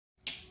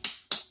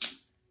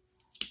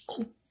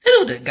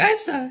Hello there,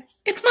 guys.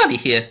 It's Marty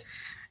here,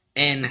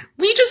 and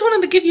we just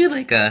wanted to give you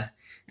like a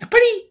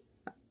pretty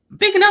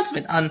big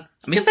announcement on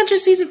Amiibo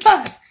Season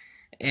 5,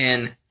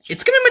 and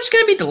it's much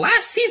gonna be the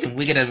last season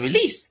we're gonna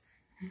release,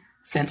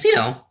 since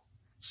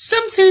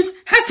some series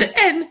has to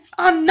end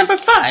on number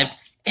 5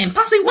 and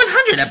possibly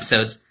 100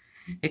 episodes,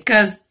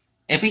 because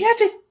if we have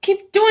to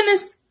keep doing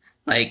this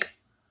like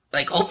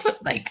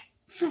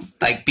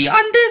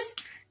beyond this,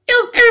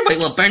 everybody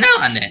will burn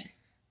out on it.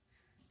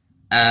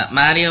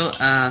 Mario,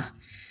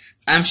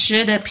 I'm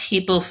sure that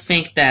people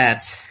think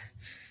that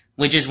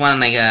we just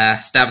want to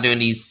stop doing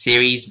these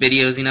series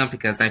videos,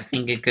 because I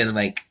think it could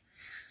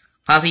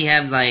possibly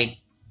have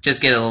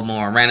just get a little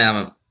more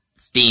random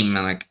steam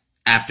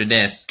after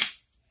this.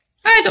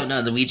 I don't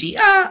know, Luigi.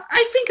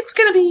 I think it's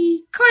gonna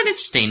be quite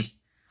interesting.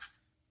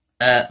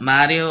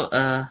 Mario,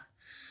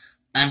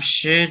 I'm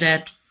sure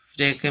that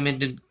they're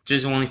gonna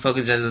just only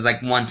focus as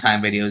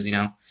one-time videos,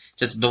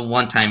 just the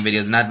one-time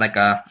videos, not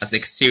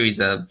a series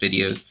of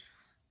videos.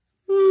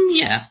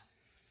 Yeah.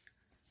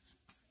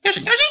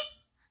 Yoshi,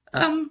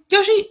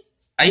 Yoshi,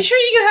 are you sure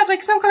you can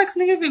have some kind of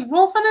significant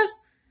role for this?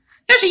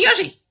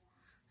 Yoshi!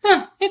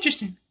 Huh,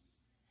 interesting.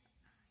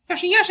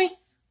 Yoshi.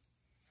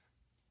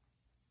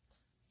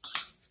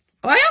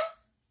 Bio?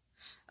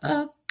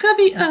 Could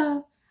be,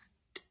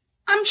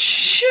 I'm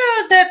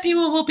sure that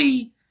people will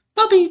be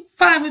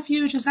fine with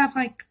you just have,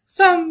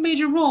 some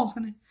major roles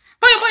in it.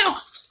 Bio!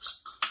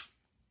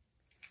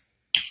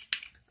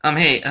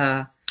 Hey,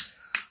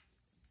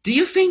 do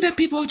you think that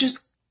people are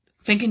just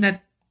thinking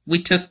that we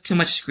took too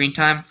much screen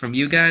time from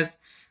you guys?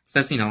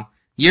 Since,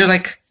 you're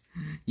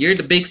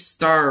the big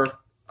star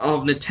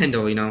of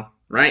Nintendo,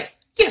 right?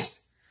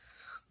 Yes.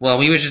 Well,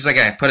 we were just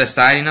put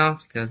aside,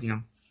 because,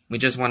 we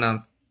just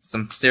want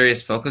some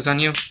serious focus on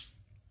you.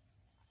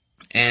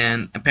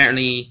 And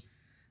apparently,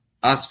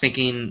 us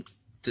thinking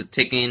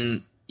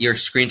taking your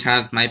screen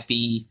times might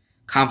be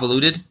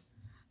convoluted.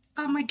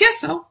 I guess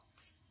so.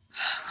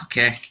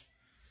 Okay.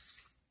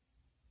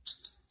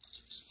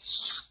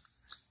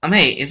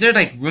 Hey, is there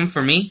room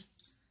for me?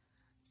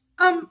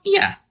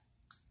 Yeah.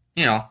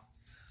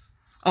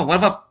 Oh, what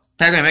about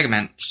Pac-Man and Mega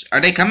Man?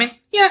 Are they coming?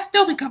 Yeah,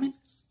 they'll be coming.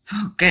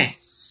 Okay.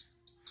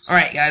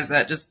 Alright, guys,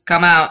 just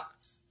come out.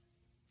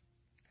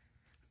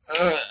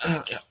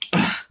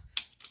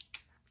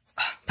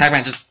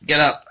 Pac-Man, just get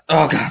up.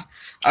 Oh, God.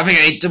 I think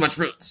I ate too much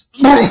fruits.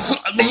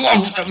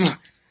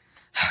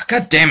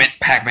 God damn it,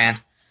 Pac-Man.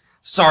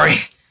 Sorry.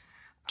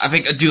 I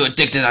think I'm too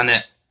addicted on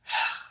it.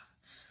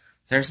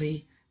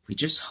 Seriously? We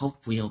just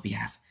hope we'll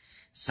have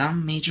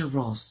some major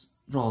roles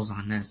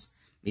on this,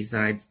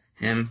 besides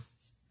him.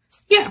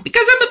 Yeah,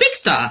 because I'm a big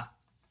star.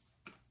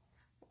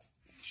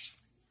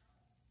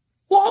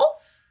 Whoa?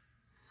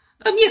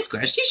 Yes,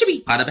 Crash, you should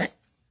be part of it.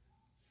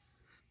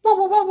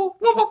 Whoa.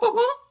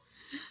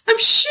 I'm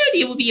sure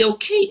it would be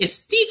okay if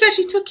Steve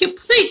actually took your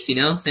place,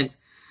 since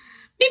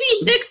maybe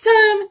next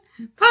time,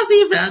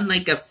 possibly around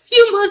a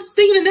few months,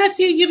 thinking that's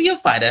you'll be a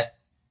fighter.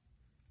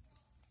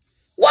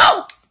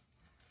 Whoa!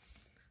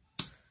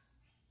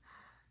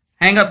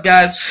 Hang up,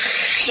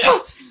 guys.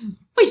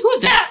 Wait, who's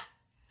that?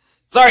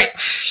 Sorry.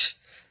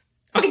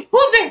 Okay,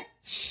 who's there?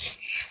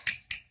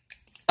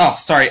 Oh,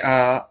 sorry.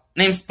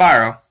 Name's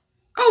Spyro.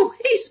 Oh,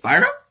 hey,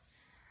 Spyro.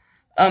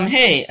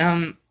 Hey,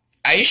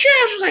 are you sure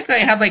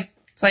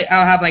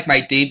I'll have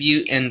my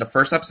debut in the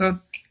first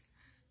episode?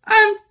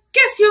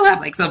 Guess you'll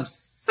have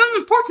some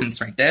importance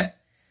right there.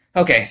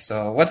 Okay,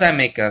 so what's that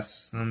make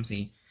us? Let me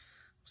see.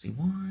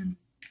 1,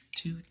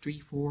 2, 3,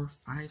 4,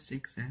 5,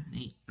 6, 7,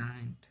 8,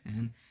 9,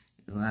 10.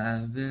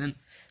 11,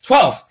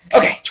 12.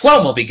 Okay,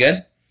 12 will be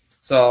good.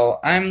 So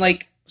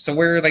so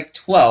we're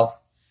 12.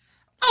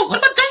 Oh, what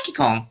about Donkey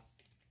Kong?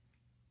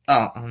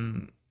 Oh,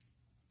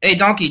 hey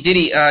Donkey,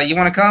 Diddy, you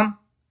wanna come?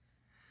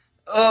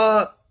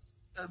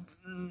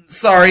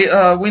 Sorry,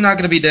 we're not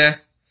gonna be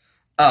there.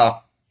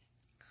 Oh.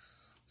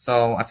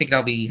 So I think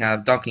that'll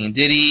have Donkey and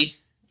Diddy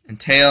and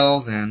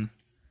Tails and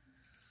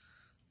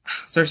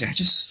seriously, I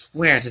just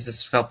swear this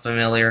just felt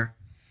familiar.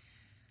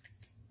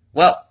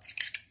 Well,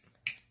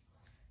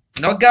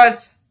 you know what,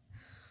 guys?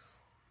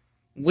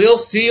 We'll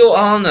see you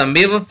on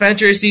Amiibo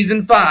Adventure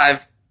Season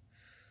 5.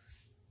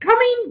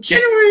 Coming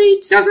January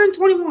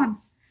 2021.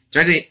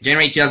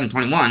 January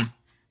 2021?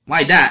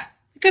 Why that?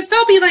 Because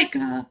that'll be 3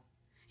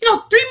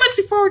 months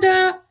before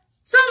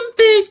some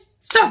big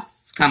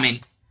stuff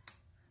coming.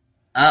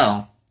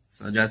 Oh.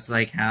 So just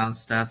how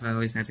stuff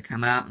always has to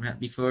come out right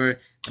before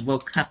the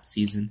World Cup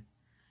season.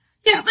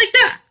 Yeah, like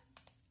that.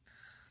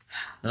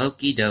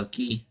 Okie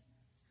dokie.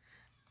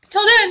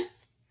 Until then.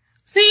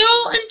 See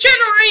you in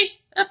January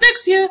of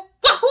next year.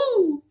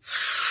 Woohoo!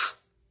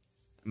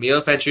 Amiibo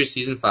Adventure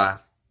Season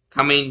 5.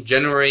 Coming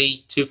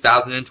January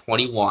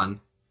 2021.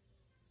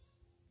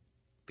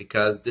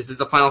 Because this is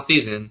the final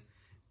season,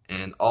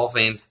 and all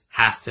things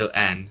has to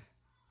end.